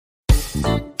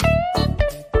Welcome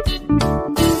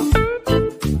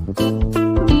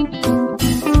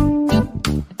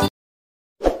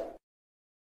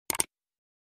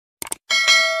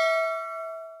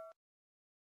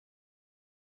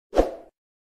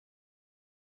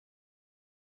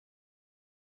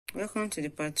to the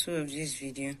part 2 of this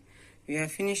video. We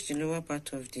have finished the lower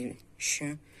part of the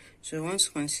shoe, so we want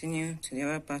to continue to the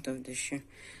upper part of the shoe,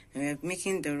 and we are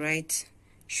making the right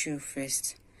shoe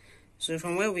first. So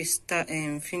from where we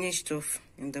finished off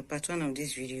in the part 1 of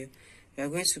this video, we are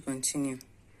going to continue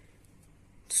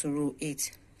to row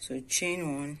 8. So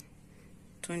chain 1,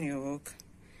 turn your work,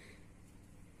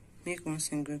 make 1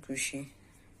 single crochet,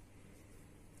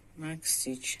 mark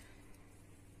stitch,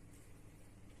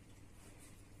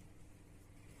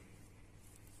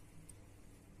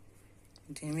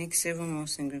 then make 7 more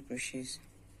single crochets.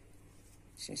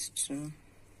 This is 2,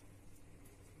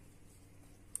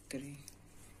 3,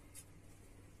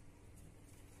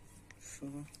 4,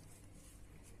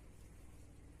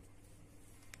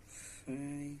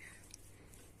 5,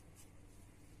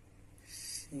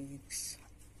 6,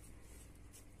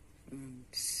 and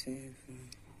 7.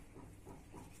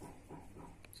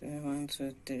 So 1,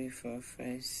 2, 3, 4,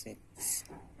 5, 6.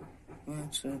 1,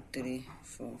 2, 3,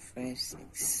 4, 5, 6,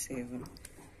 7.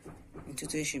 In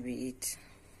total it should be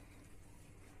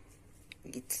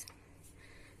 8.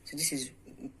 So this is,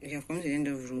 we have come to the end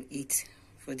of row 8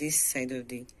 for this side of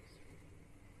the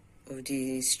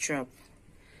strap.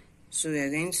 So we are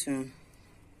going to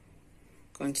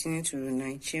continue to row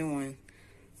 9, chain 1,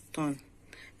 turn,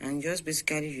 and just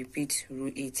basically repeat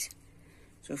row 8.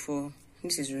 So for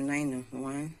this is row 9 now.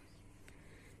 1,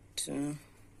 2.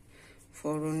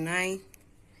 For row 9,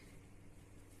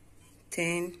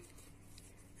 10,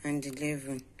 and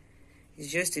 11, it's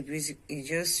just a basic, it's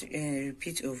just a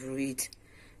repeat of row 8.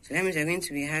 So that means we're going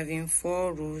to be having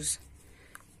 4 rows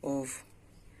of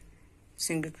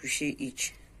single crochet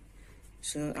each.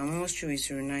 So I'm almost through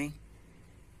with row 9.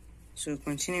 So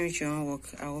continue with your own work.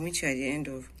 I will meet you at the end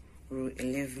of row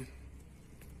 11.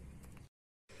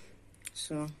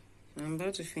 So I'm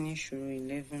about to finish row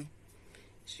 11.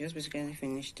 So just basically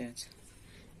finish that.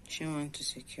 Chain 1 to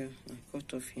secure and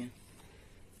cut off here.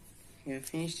 We have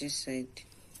finished this side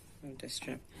of the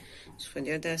strap. So for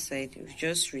the other side, we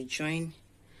just rejoin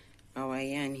our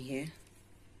yarn here.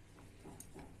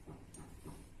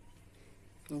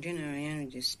 And join our yarn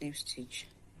with the slip stitch.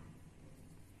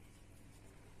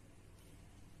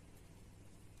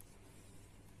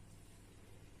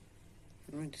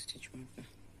 With the stitch marker.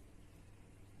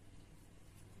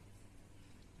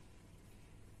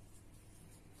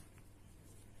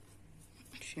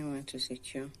 Chain 1 to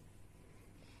secure.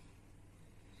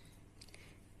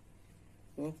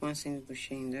 Work 1 single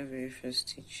crochet in that very first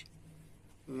stitch.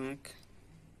 Mark.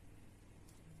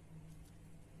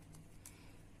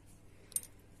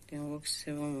 Then work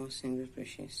 7 more single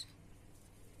crochets,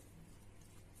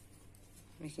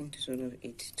 making a total of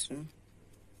 8. 2,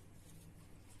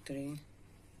 3,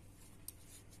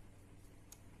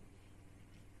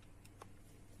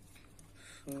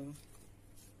 4,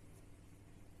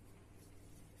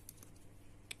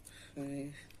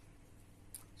 5,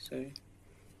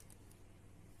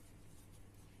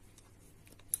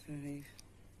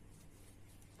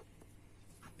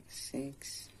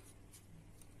 6,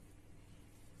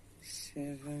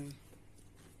 7,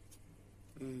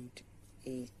 and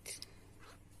 8.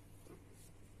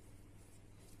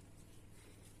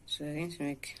 So you're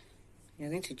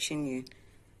going to chain here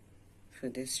for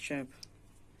the strap.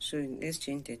 So let's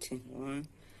chain 13. 1,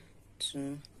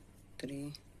 2,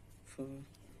 3, 4,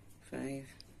 5,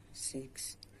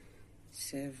 6,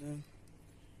 7,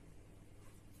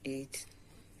 8,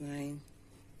 9,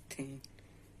 10,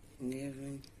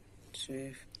 11,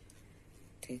 12,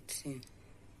 13.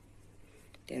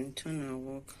 Then turn our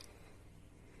work.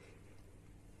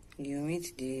 You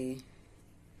meet the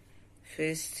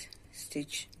first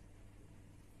stitch,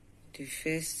 the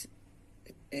first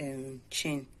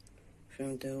chain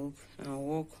from the hook, and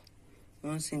work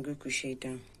 1 single crochet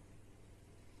down.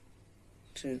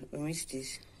 So omit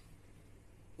this,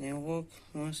 then work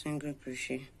 1 single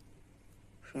crochet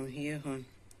from here on.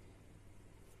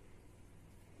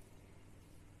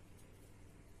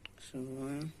 So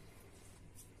 1,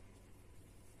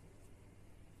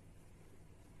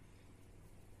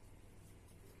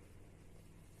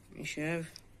 you should have,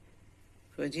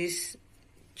 for these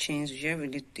chains, you have a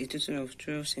total of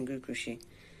 12 single crochet.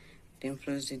 Then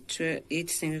plus the 8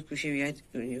 single crochet we had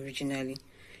originally,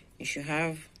 you should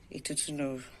have a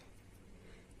total of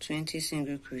 20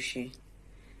 single crochet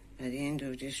at the end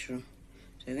of this row.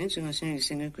 So we're going to continue the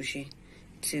single crochet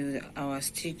till our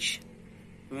stitch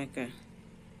marker.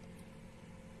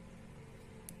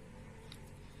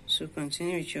 So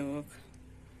continue with your work,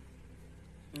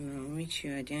 and I'll meet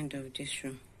you at the end of this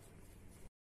row.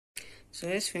 So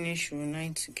let's finish row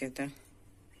 9 together.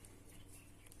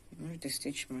 Move the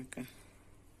stitch marker.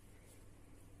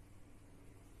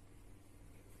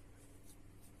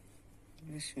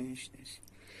 Let's finish this.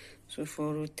 So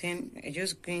for row 10, I'm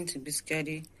just going to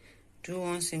basically do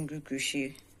 1 single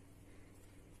crochet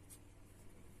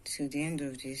till the end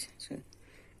of this. So you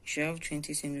should have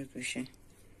 20 single crochet.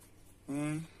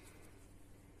 1,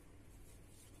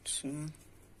 2,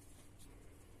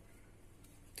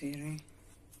 3,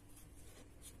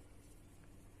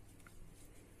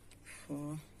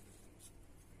 4,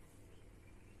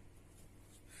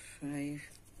 5,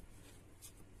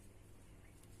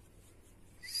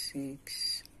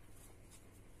 6,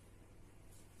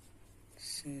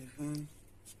 7,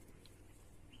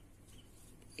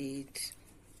 8,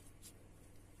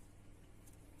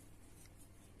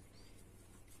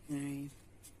 9,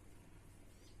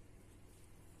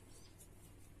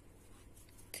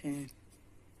 10,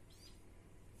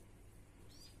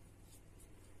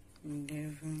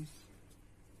 11,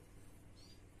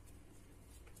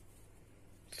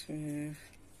 12,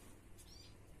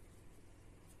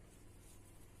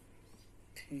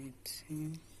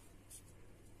 13,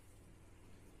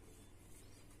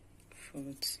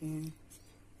 14,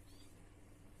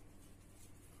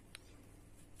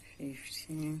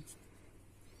 15,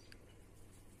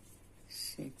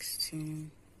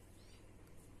 16,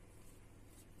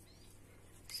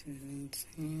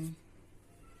 17,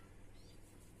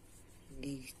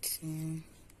 18,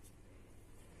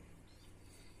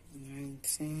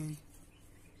 19,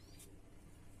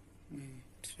 and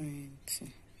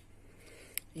 20.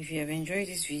 If you have enjoyed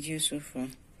this video so far,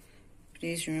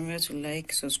 please remember to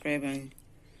like, subscribe, and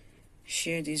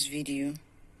share this video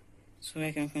so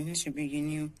I can continue to bring you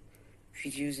new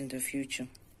videos in the future.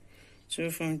 So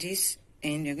from this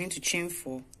end, you're going to chain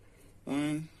 4.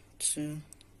 1, 2,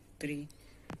 3,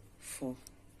 4.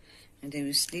 And then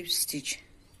we slip stitch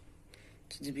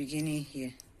to the beginning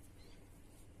here.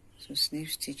 So slip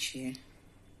stitch here.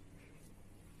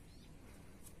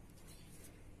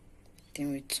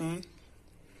 Then we turn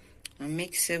and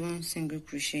make 7 single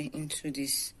crochet into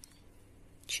this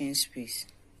chain space.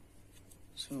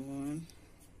 So 1,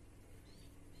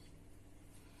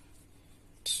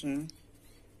 2,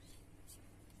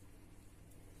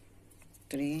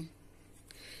 3.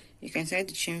 You can start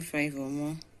to chain 5 or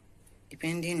more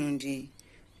depending on the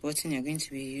button you're going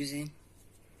to be using.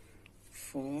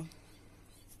 4,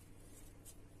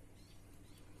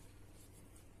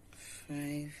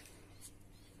 5,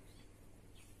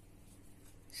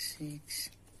 6,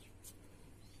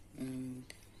 and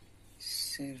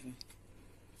 7.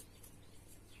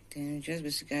 Then we just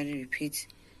basically repeat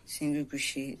single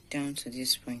crochet down to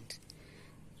this point,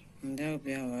 and that will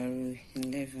be our row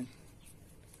 11.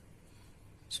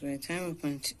 So by the time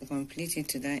we complete it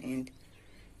to that end,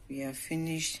 we have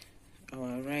finished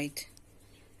our right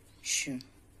shoe.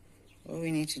 All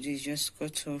we need to do is just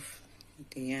cut off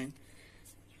the yarn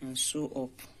and sew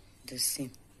up the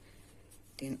seam,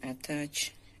 then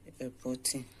attach a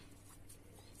button.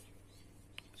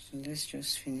 So let's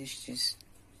just finish this.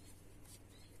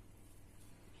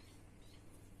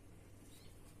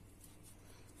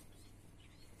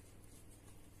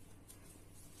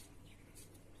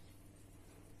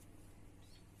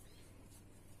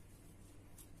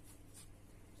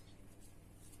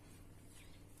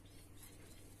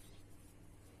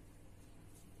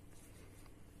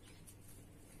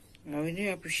 I really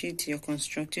appreciate your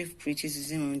constructive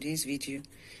criticism on this video.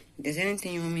 If there's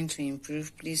anything you want me to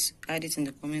improve, please add it in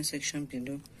the comment section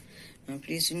below. And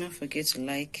please do not forget to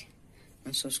like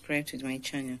and subscribe to my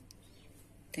channel.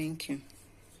 Thank you.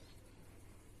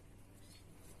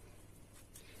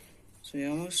 So we're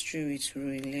almost through with row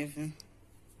 11.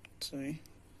 Sorry.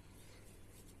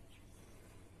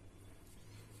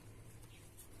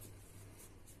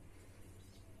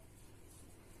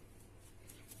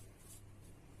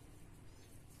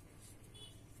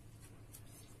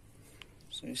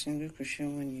 So a single crochet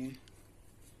 1 here,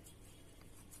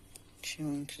 chain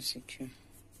 1 to secure,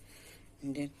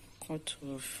 and then cut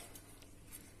off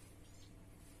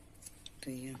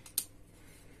the yarn.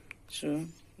 So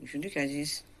if you look at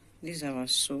this, this is our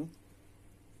sew,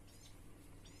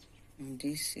 and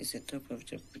this is the top of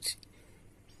the booty.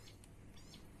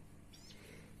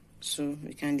 So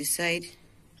we can decide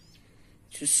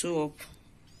to sew up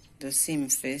the seam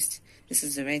first. This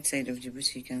is the right side of the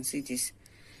booty, you can see this.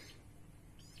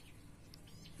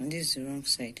 And this is the wrong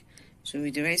side. So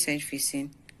with the right side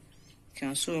facing, you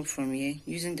can sew up from here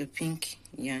using the pink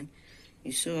yarn.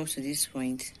 You sew up to this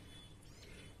point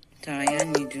with our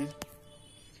yarn needle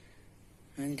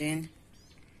and then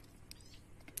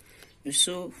we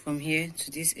sew from here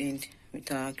to this end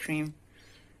with our cream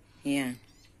yarn.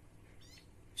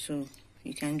 So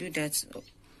you can do that.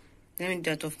 Let me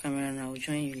do that off camera and I'll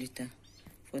join you later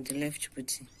for the left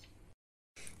booty.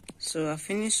 So I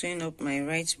finished sewing up my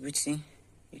right booty.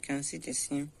 You can see the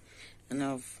seam, and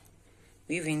I've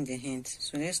weaved in the hand.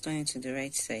 So let's turn it to the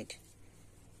right side.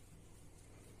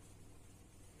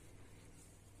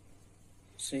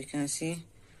 So you can see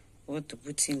what the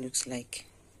booty looks like.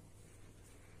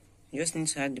 You just need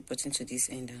to add the button to this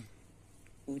end and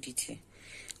hold it here.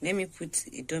 Let me put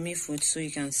a dummy foot so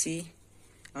you can see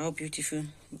how beautiful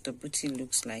the booty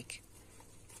looks like.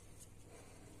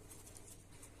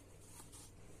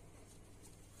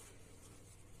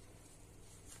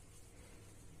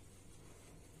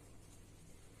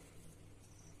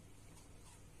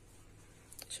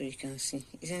 So you can see,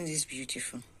 isn't this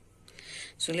beautiful?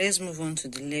 So let's move on to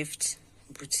the left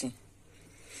booty.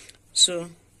 So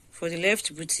for the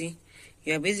left booty,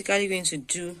 you are basically going to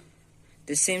do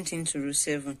the same thing to row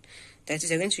 7. That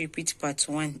is, you're going to repeat part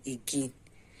 1 again.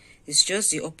 It's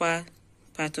just the upper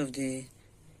part of the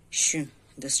shoe,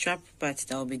 the strap part,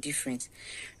 that will be different.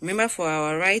 Remember, for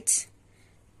our right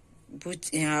boot,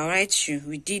 in our right shoe,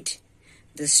 we did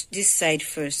this side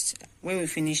first when we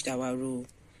finished our row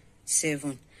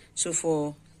 7. So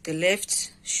for the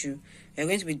left shoe, we are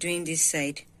going to be doing this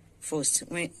side first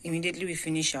when immediately we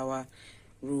finish our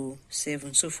row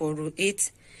 7. So for row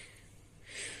 8,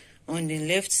 on the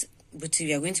left booty,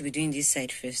 we are going to be doing this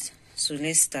side first. So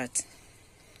let's start.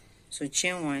 So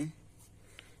chain 1,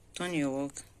 turn your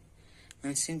work,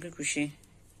 and single crochet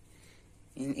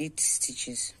in 8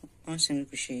 stitches, 1 single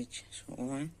crochet each. So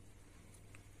 1,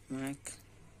 mark,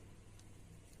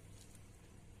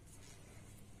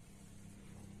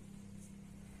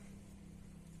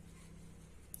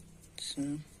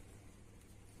 2,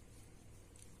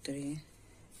 3,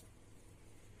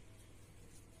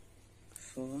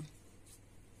 4,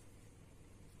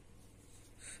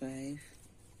 5,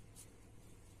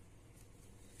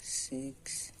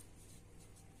 6,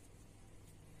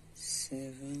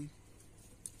 7,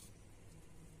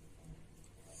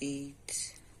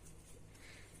 8.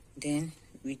 Then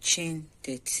we chain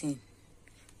 13,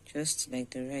 just like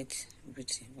the right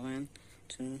booty. 1,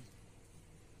 2,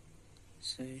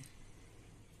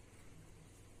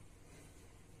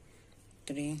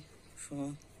 3,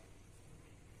 4,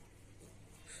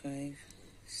 5,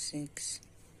 6,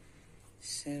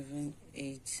 7,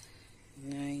 8,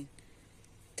 9,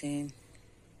 10,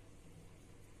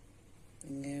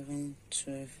 11,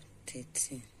 12,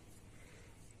 13.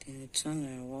 Then we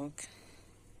turn our work,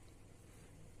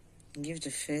 give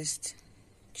the first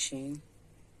chain,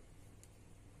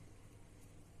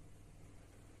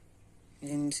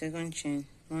 then the second chain,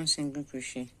 1 single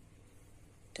crochet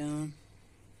down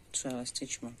to our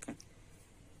stitch marker.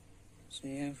 So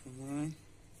you have 1,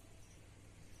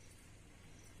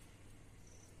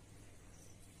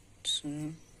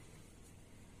 2,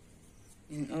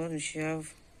 in all we should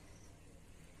have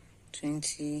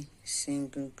 20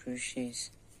 single crochets.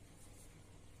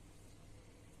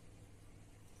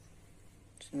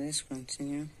 So let's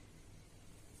continue.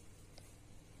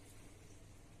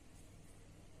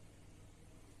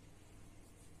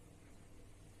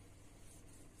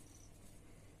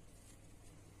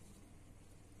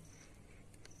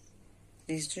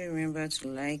 Please do remember to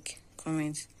like,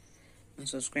 comment, and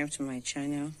subscribe to my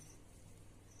channel.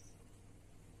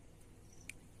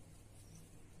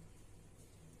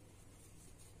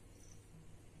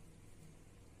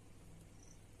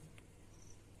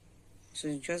 So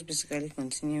you just basically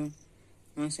continue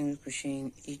 1 single crochet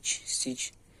in each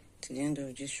stitch to the end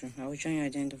of this row. I will join you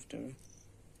at the end of the row.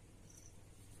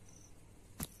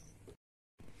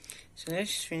 So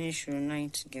let's finish row 9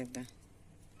 together.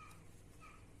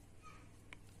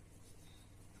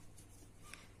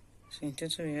 So in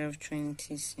total we have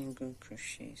 20 single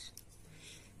crochets.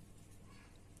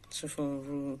 So for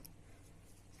row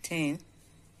 10,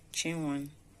 chain 1,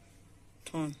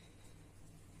 turn,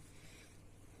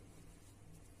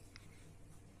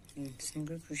 and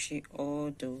single crochet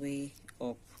all the way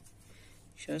up,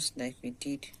 just like we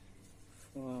did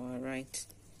for our right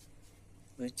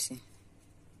booty.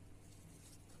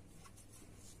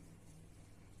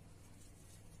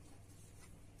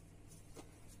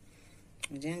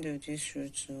 At the end of this row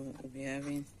too, we'll be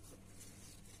having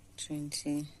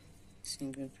 20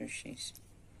 single crochets.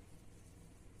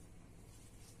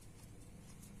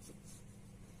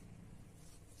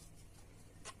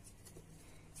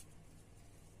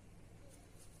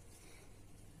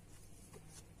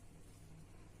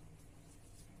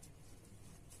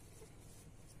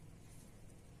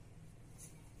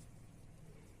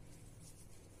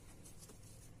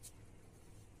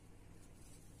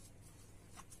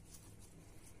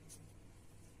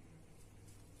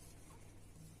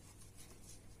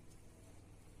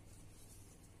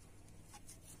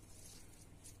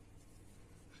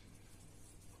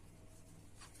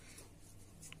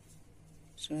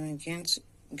 So again, to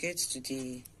get to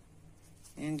the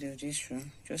end of this row,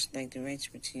 just like the right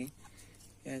booty,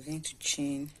 you are going to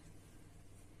chain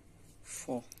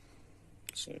 4.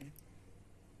 Sorry.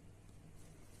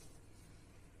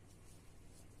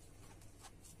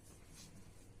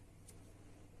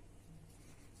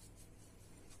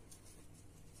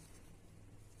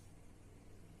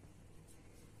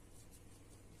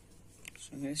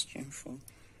 So let's chain 4.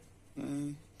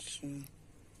 1, 2,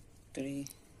 3,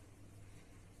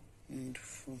 and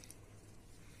 4.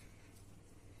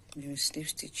 We will slip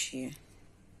stitch here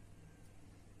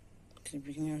to the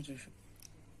beginning of the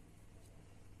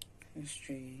first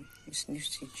row. You slip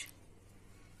stitch,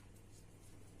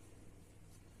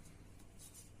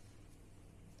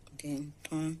 then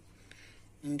turn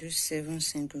and do 7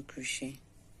 single crochet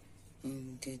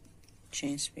in the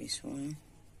chain space. 1,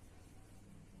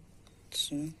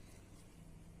 2,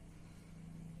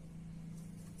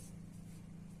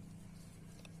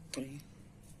 3,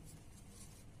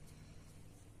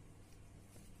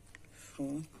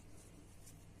 4,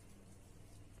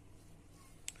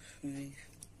 5,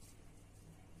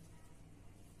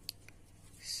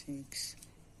 6,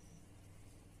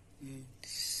 and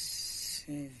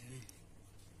 7.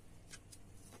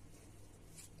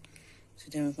 So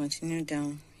then we continue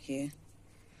down here,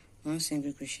 1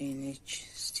 single crochet in each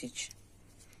stitch.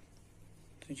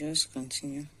 So just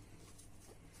continue,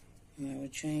 and I will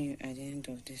join you at the end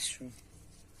of this row.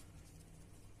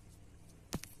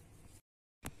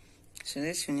 So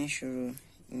let's finish row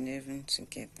 11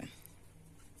 together.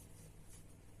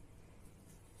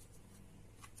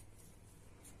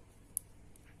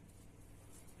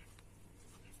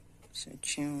 So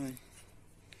chain 1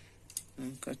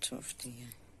 and cut off the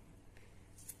yarn.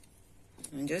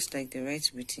 And just like the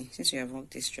right booty, since we have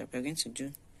worked this strap, we're going to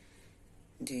do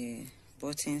the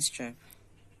button strap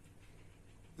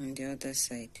on the other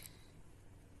side.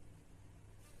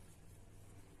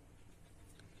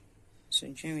 So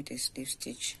join with a slip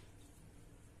stitch.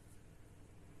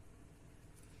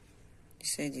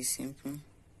 This side is simple.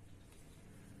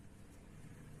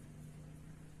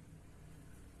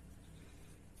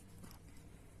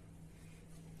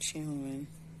 Chain 1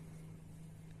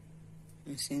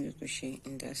 and single crochet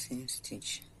in that same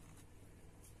stitch.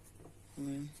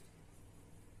 1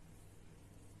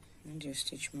 and your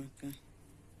stitch marker.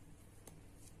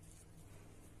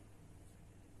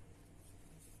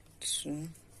 2,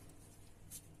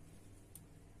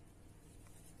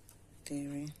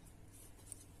 3,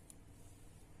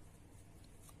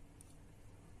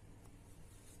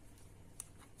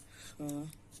 4,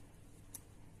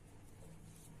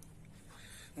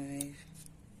 5,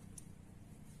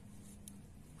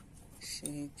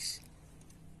 6,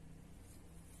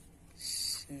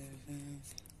 7,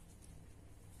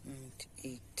 and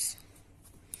 8.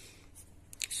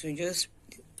 So just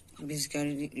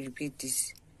basically repeat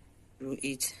this row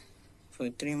 8 for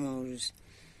 3 more rows.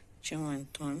 Chain 1,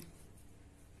 turn,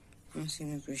 1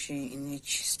 single crochet in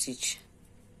each stitch.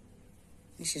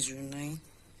 This is row 9.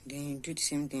 Then you do the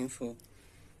same thing for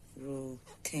row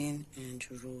 10 and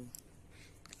row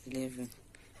 11.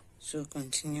 So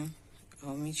continue.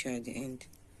 I'll meet you at the end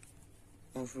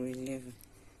of row 11.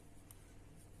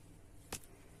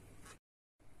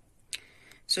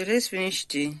 So let's finish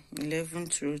the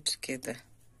 11th row together.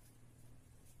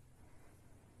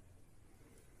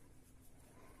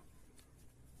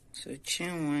 So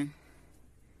chain 1,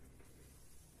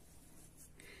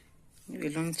 maybe a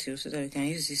long tail so that we can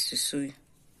use this to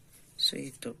sew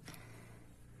it up.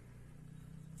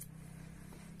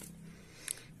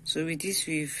 So with this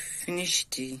we've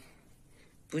finished the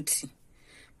booty,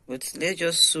 but let's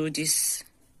just sew this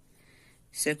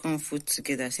second foot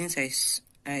together since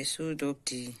I sewed up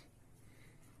the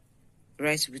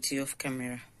right booty off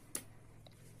camera.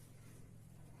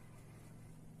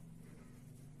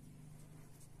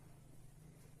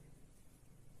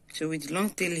 So with the long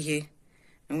tail here,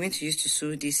 I'm going to use to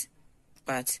sew this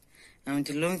part, and with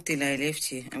the long tail I left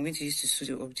here, I'm going to use to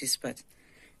sew up this part.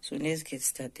 So let's get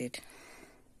started.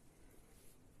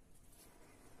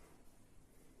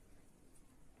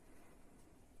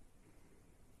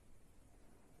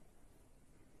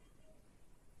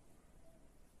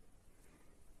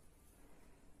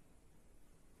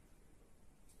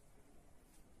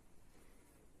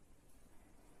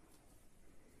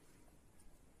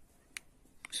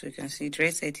 So you can see the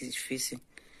right side is facing.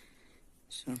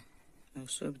 So I'll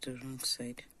sew up the wrong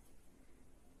side.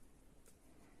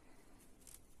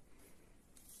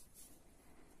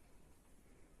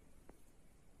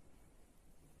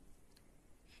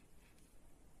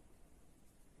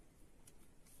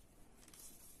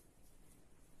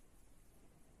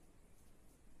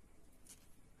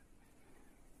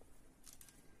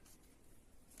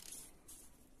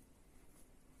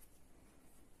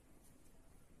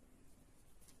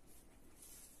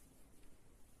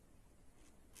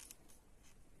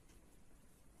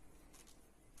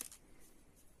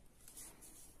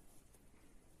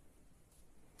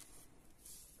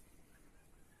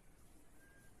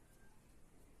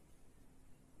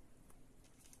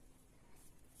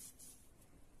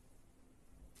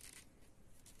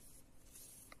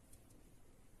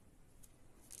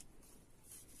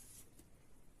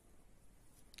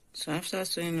 So after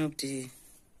sewing up the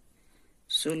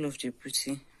sole of the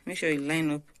booty, make sure you line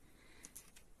up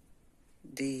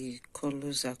the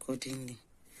colors accordingly.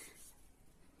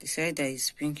 The side that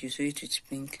is pink, you sew it with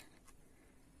pink,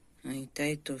 and you tie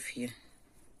it off here.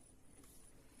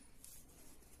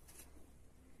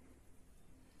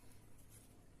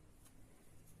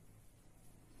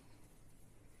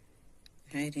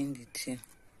 Hiding the tail.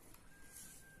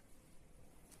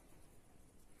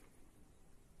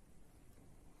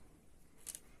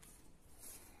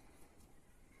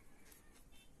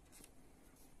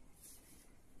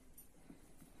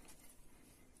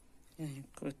 And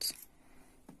cut.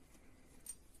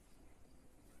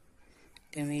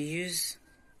 Then we use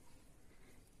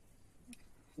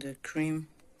the cream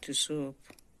to sew up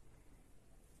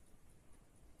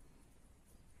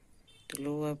the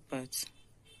lower part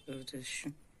of the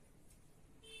shoe,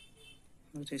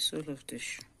 of the sole of the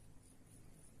shoe.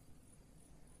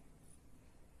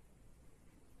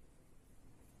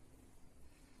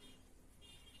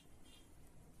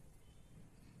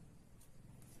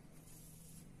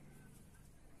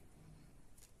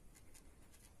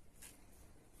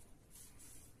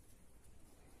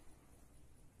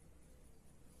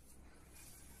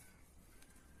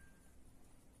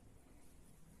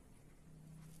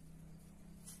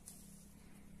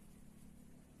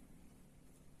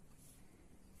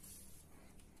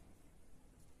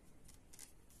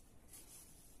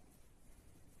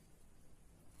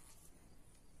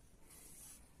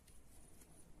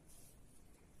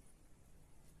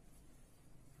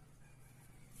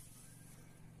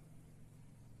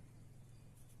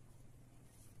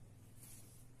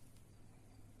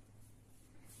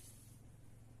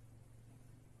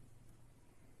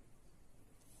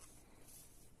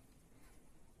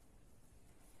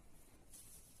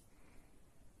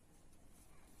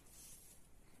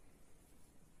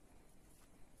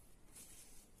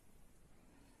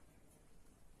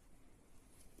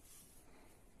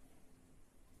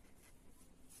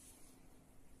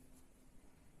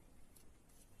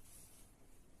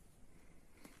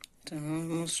 So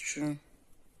I'm almost through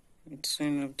with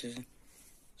sewing up the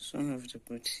sole of the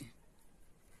booty.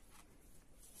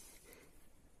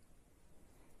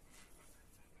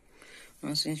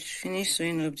 Once we finish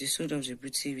sewing up the sole of the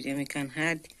booty, then we can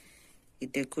add a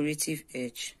decorative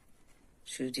edge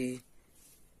to the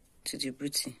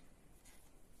booty.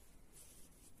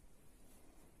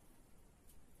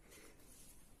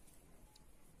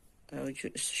 I will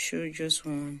show just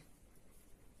one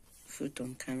foot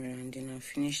on camera, and then I'll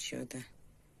finish the other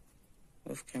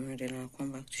off camera. Then I'll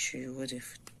come back to show you what the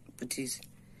booties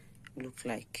look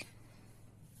like.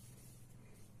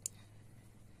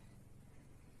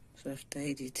 So I've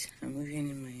tied it. I'm moving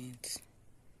in my hands.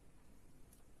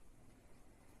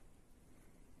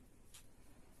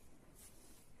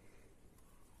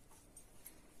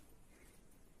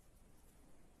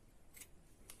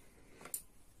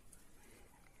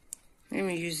 Let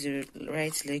me use the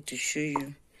right leg to show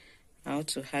you how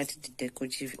to add the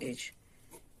decorative edge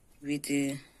with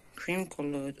the cream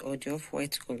color or the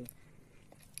off-white color,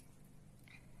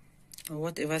 or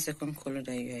whatever second color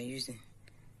that you are using.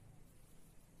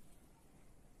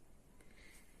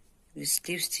 We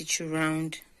slip stitch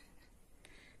around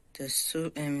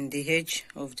the edge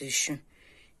of the shoe. You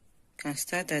can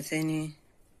start at any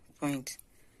point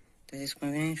that is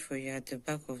convenient for you at the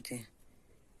back of the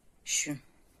shoe.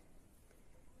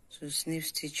 So snip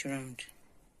stitch around.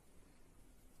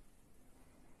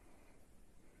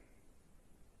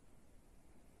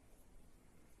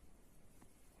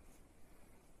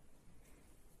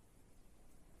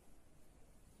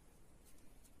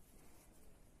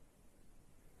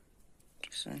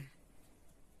 Sorry.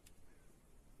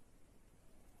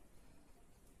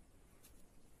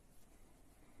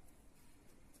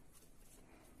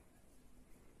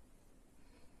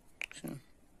 So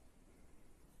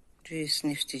do a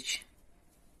snip stitch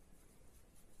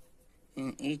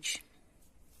in each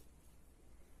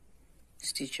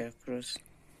stitch across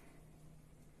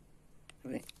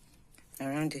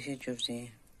around the edge of the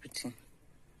booty.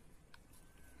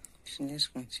 So let's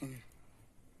continue.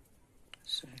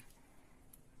 So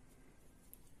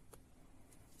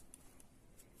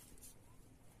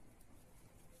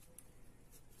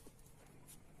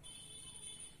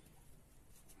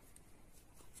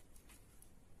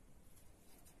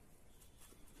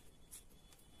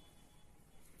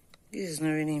this is not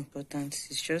really important.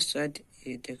 It's just to add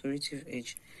a decorative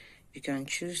edge. You can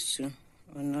choose to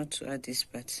or not to add this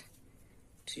part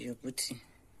to your booty.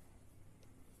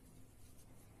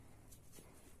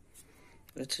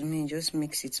 But to me, it just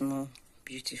makes it more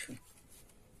beautiful.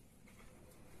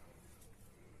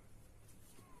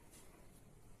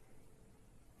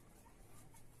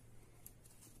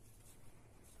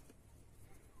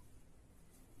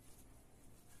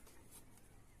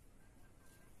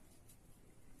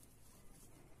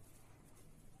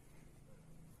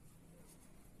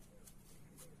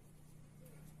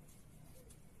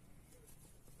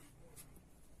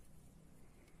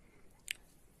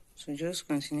 So just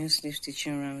continue slip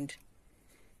stitching around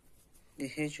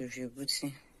the edge of your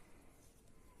booty.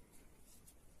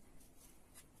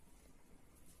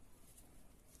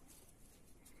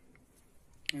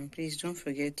 And please don't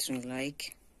forget to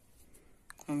like,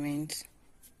 comment,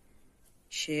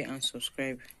 share and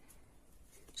subscribe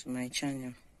to my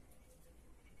channel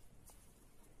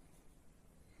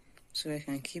so I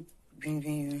can keep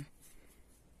bringing you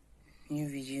new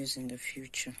videos in the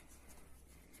future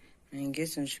and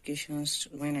get notifications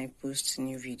when I post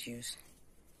new videos.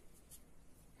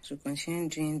 So continue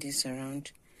doing this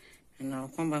around, and I'll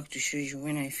come back to show you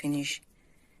when I finish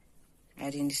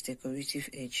adding this decorative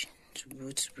edge to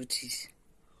both booties.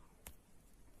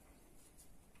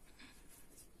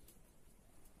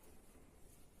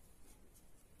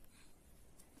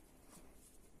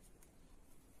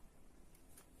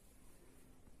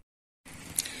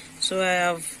 So I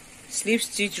have slip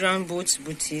stitched around both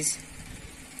booties,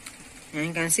 and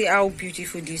you can see how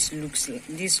beautiful this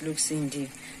looks in the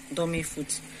dummy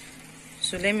foot.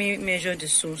 So let me measure the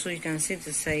sole so you can see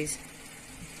the size.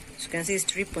 So you can see it's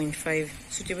 3.5,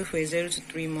 suitable for a 0 to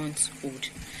 3 months old.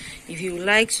 If you would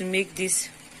like to make this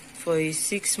for a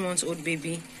 6 months old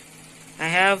baby, I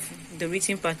have the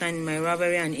written pattern in my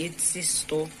Ravelry and Etsy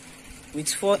store with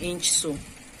 4-inch sole.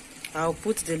 I'll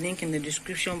put the link in the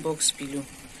description box below.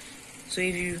 So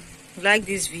if you like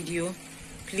this video,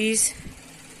 please,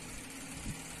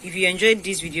 if you enjoyed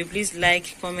this video, please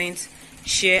like, comment,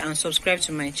 share and subscribe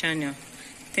to my channel.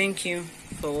 Thank you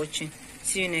for watching.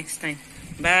 See you next time.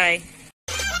 Bye.